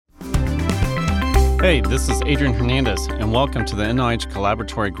Hey, this is Adrian Hernandez, and welcome to the NIH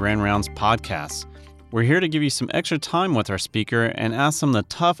Collaboratory Grand Rounds podcast. We're here to give you some extra time with our speaker and ask some of the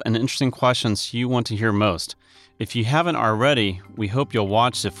tough and interesting questions you want to hear most. If you haven't already, we hope you'll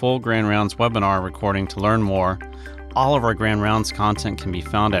watch the full Grand Rounds webinar recording to learn more. All of our Grand Rounds content can be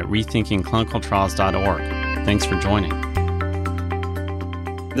found at rethinkingclinicaltrials.org. Thanks for joining.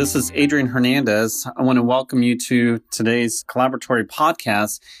 This is Adrian Hernandez. I want to welcome you to today's Collaboratory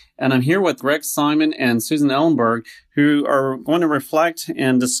podcast. And I'm here with Greg Simon and Susan Ellenberg, who are going to reflect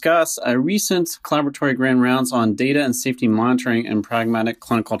and discuss a recent Collaboratory Grand Rounds on data and safety monitoring in pragmatic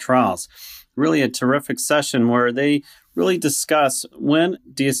clinical trials. Really a terrific session where they really discuss when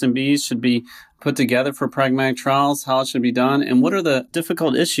DSMBs should be put together for pragmatic trials, how it should be done, and what are the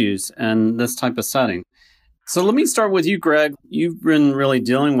difficult issues in this type of setting. So let me start with you, Greg. You've been really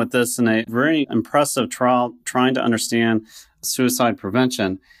dealing with this in a very impressive trial, trying to understand suicide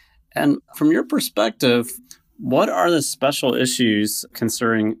prevention. And from your perspective, what are the special issues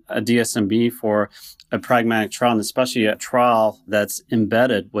concerning a DSMB for a pragmatic trial, and especially a trial that's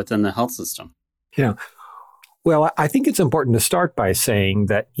embedded within the health system? Well, I think it's important to start by saying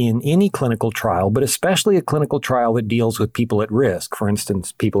that in any clinical trial, but especially a clinical trial that deals with people at risk, for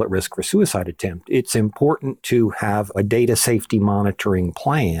instance, people at risk for suicide attempt, it's important to have a data safety monitoring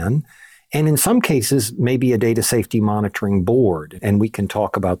plan, and in some cases, maybe a data safety monitoring board. And we can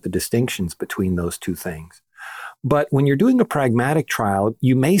talk about the distinctions between those two things. But when you're doing a pragmatic trial,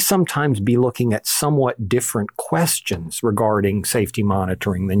 you may sometimes be looking at somewhat different questions regarding safety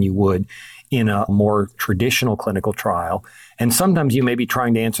monitoring than you would in a more traditional clinical trial. And sometimes you may be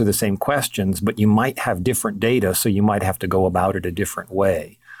trying to answer the same questions, but you might have different data, so you might have to go about it a different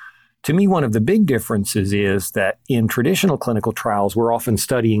way. To me, one of the big differences is that in traditional clinical trials, we're often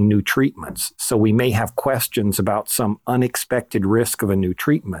studying new treatments. So we may have questions about some unexpected risk of a new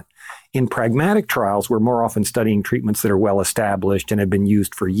treatment. In pragmatic trials, we're more often studying treatments that are well established and have been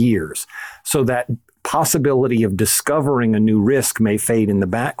used for years. So that possibility of discovering a new risk may fade in the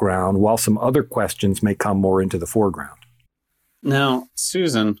background, while some other questions may come more into the foreground. Now,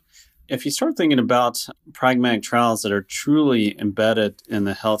 Susan, if you start thinking about pragmatic trials that are truly embedded in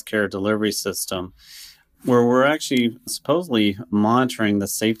the healthcare delivery system, where we're actually supposedly monitoring the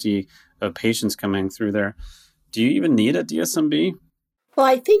safety of patients coming through there, do you even need a DSMB? Well,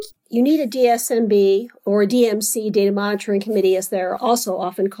 I think you need a DSMB or a DMC, Data Monitoring Committee, as they're also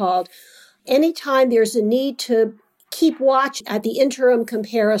often called. Anytime there's a need to keep watch at the interim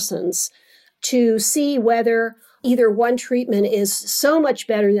comparisons to see whether either one treatment is so much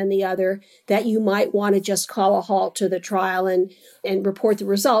better than the other that you might want to just call a halt to the trial and report the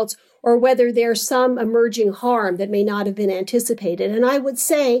results, or whether there's some emerging harm that may not have been anticipated. And I would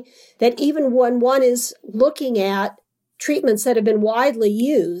say that even when one is looking at treatments that have been widely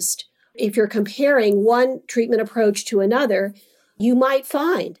used, if you're comparing one treatment approach to another, you might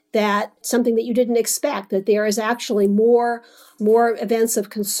find that something that you didn't expect, that there is actually more events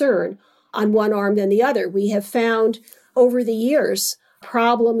of concern on one arm than the other. We have found over the years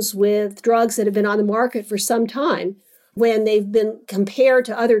problems with drugs that have been on the market for some time. When they've been compared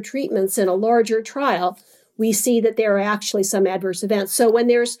to other treatments in a larger trial, we see that there are actually some adverse events. So when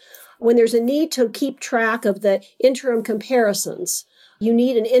there's a need to keep track of the interim comparisons, you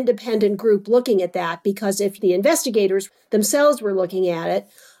need an independent group looking at that, because if the investigators themselves were looking at it,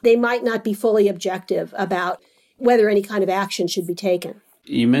 they might not be fully objective about whether any kind of action should be taken.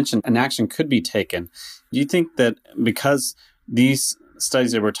 You mentioned an action could be taken. Do you think that because these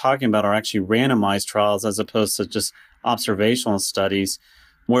studies that we're talking about are actually randomized trials as opposed to just observational studies,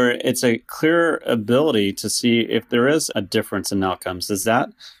 where it's a clear ability to see if there is a difference in outcomes? Is that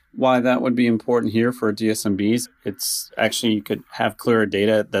why that would be important here for DSMBs? It's actually, you could have clearer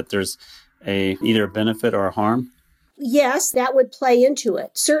data that there's either a benefit or a harm? Yes, that would play into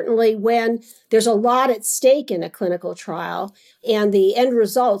it. Certainly when there's a lot at stake in a clinical trial and the end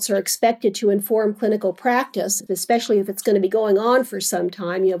results are expected to inform clinical practice, especially if it's going to be going on for some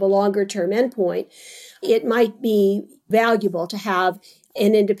time, you have a longer term endpoint, it might be valuable to have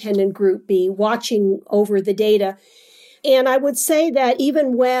an independent group be watching over the data. And I would say that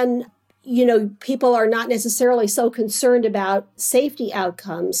even when, people are not necessarily so concerned about safety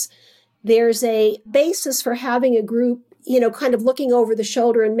outcomes, there's a basis for having a group, kind of looking over the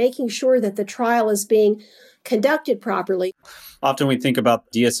shoulder and making sure that the trial is being conducted properly. Often we think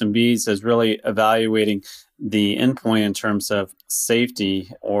about DSMBs as really evaluating the endpoint in terms of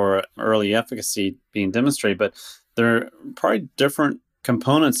safety or early efficacy being demonstrated, but there are probably different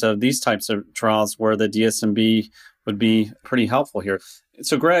components of these types of trials where the DSMB would be pretty helpful here.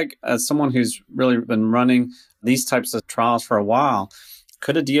 So Greg, as someone who's really been running these types of trials for a while,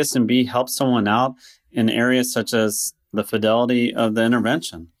 Could a DSMB help someone out in areas such as the fidelity of the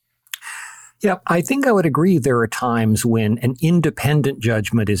intervention? Yeah, I think I would agree there are times when an independent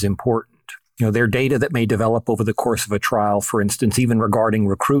judgment is important. There are data that may develop over the course of a trial, for instance, even regarding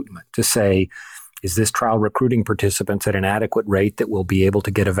recruitment, to say, is this trial recruiting participants at an adequate rate that will be able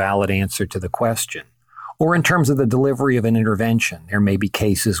to get a valid answer to the question? Or in terms of the delivery of an intervention, there may be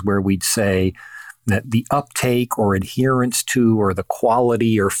cases where we'd say that the uptake or adherence to or the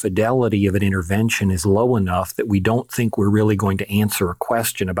quality or fidelity of an intervention is low enough that we don't think we're really going to answer a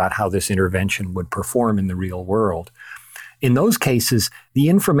question about how this intervention would perform in the real world. In those cases, the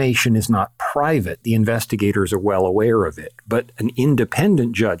information is not private. The investigators are well aware of it, but an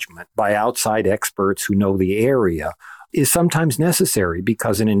independent judgment by outside experts who know the area is sometimes necessary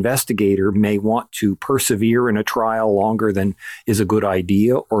because an investigator may want to persevere in a trial longer than is a good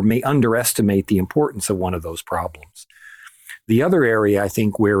idea or may underestimate the importance of one of those problems. The other area, I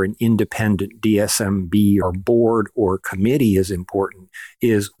think, where an independent DSMB or board or committee is important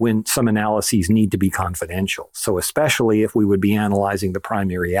is when some analyses need to be confidential. So especially if we would be analyzing the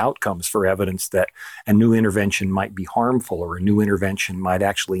primary outcomes for evidence that a new intervention might be harmful or a new intervention might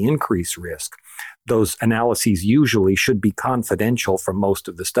actually increase risk, those analyses usually should be confidential from most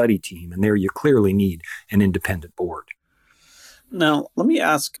of the study team, and there you clearly need an independent board. Now, let me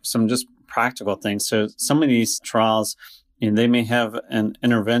ask some just practical things. So some of these trials, they may have an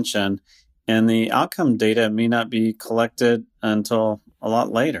intervention, and the outcome data may not be collected until a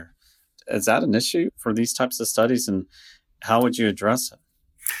lot later. Is that an issue for these types of studies, and how would you address it?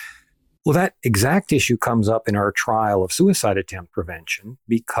 Well, that exact issue comes up in our trial of suicide attempt prevention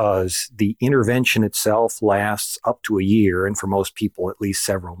because the intervention itself lasts up to a year, and for most people, at least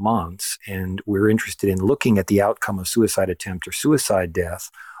several months. And we're interested in looking at the outcome of suicide attempt or suicide death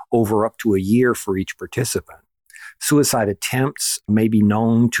over up to a year for each participant. Suicide attempts may be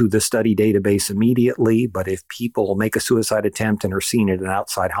known to the study database immediately, but if people make a suicide attempt and are seen at an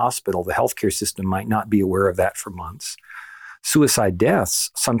outside hospital, the healthcare system might not be aware of that for months. Suicide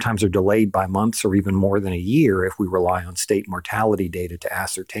deaths sometimes are delayed by months or even more than a year if we rely on state mortality data to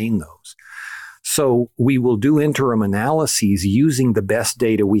ascertain those. So we will do interim analyses using the best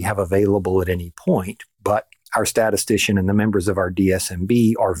data we have available at any point, but our statistician and the members of our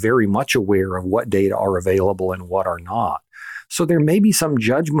DSMB are very much aware of what data are available and what are not. So there may be some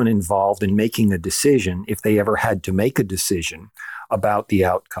judgment involved in making a decision, if they ever had to make a decision about the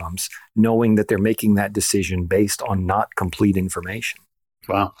outcomes, knowing that they're making that decision based on not complete information.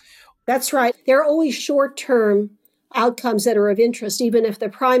 Wow. That's right. There are always short-term outcomes that are of interest, even if the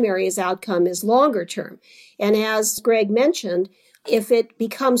primary outcome is longer term. And as Greg mentioned, if it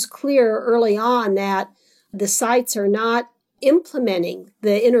becomes clear early on that the sites are not implementing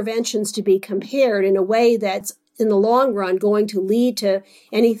the interventions to be compared in a way that's in the long run going to lead to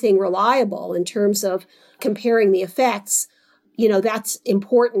anything reliable in terms of comparing the effects, that's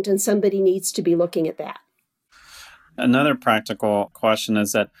important, and somebody needs to be looking at that. Another practical question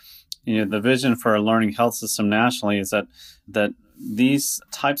is that, the vision for a learning health system nationally is that these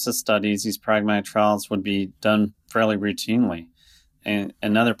types of studies, these pragmatic trials, would be done fairly routinely. And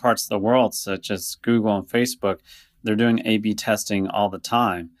in other parts of the world, such as Google and Facebook, they're doing A/B testing all the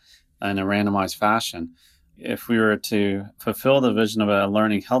time in a randomized fashion. If we were to fulfill the vision of a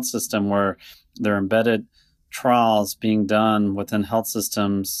learning health system where there are embedded trials being done within health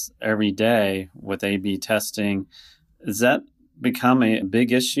systems every day with A/B testing, does that become a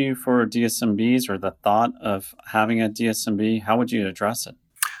big issue for DSMBs, or the thought of having a DSMB? How would you address it?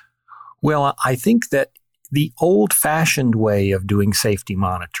 Well, I think that the old-fashioned way of doing safety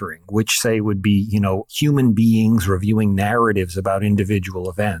monitoring, which say would be, human beings reviewing narratives about individual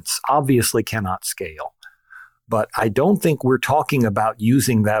events, obviously cannot scale. But I don't think we're talking about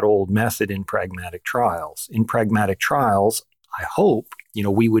using that old method in pragmatic trials. In pragmatic trials, I hope,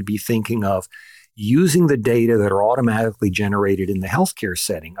 we would be thinking of using the data that are automatically generated in the healthcare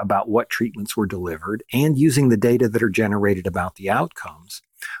setting about what treatments were delivered and using the data that are generated about the outcomes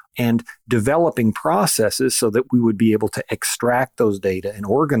and developing processes so that we would be able to extract those data and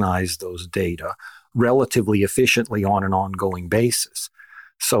organize those data relatively efficiently on an ongoing basis.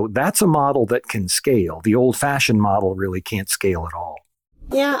 So that's a model that can scale. The old-fashioned model really can't scale at all.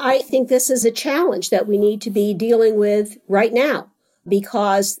 Yeah, I think this is a challenge that we need to be dealing with right now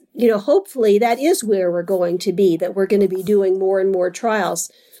because, hopefully that is where we're going to be, that we're going to be doing more and more trials,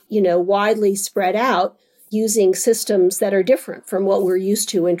 widely spread out using systems that are different from what we're used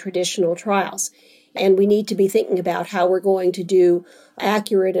to in traditional trials. And we need to be thinking about how we're going to do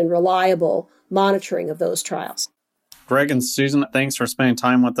accurate and reliable monitoring of those trials. Greg and Susan, thanks for spending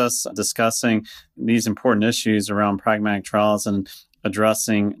time with us discussing these important issues around pragmatic trials. And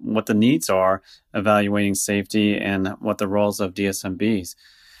addressing what the needs are, evaluating safety, and what the roles of DSMBs.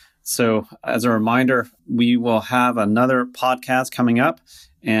 So as a reminder, we will have another podcast coming up,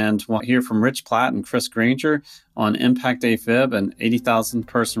 and we'll hear from Rich Platt and Chris Granger on Impact AFib, an 80,000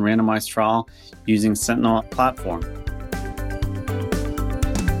 person randomized trial using Sentinel platform.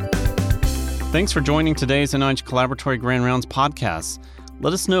 Thanks for joining today's NIH Collaboratory Grand Rounds podcast.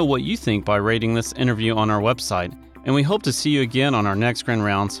 Let us know what you think by rating this interview on our website, and we hope to see you again on our next Grand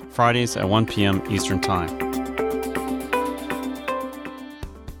Rounds, Fridays at 1 p.m. Eastern Time.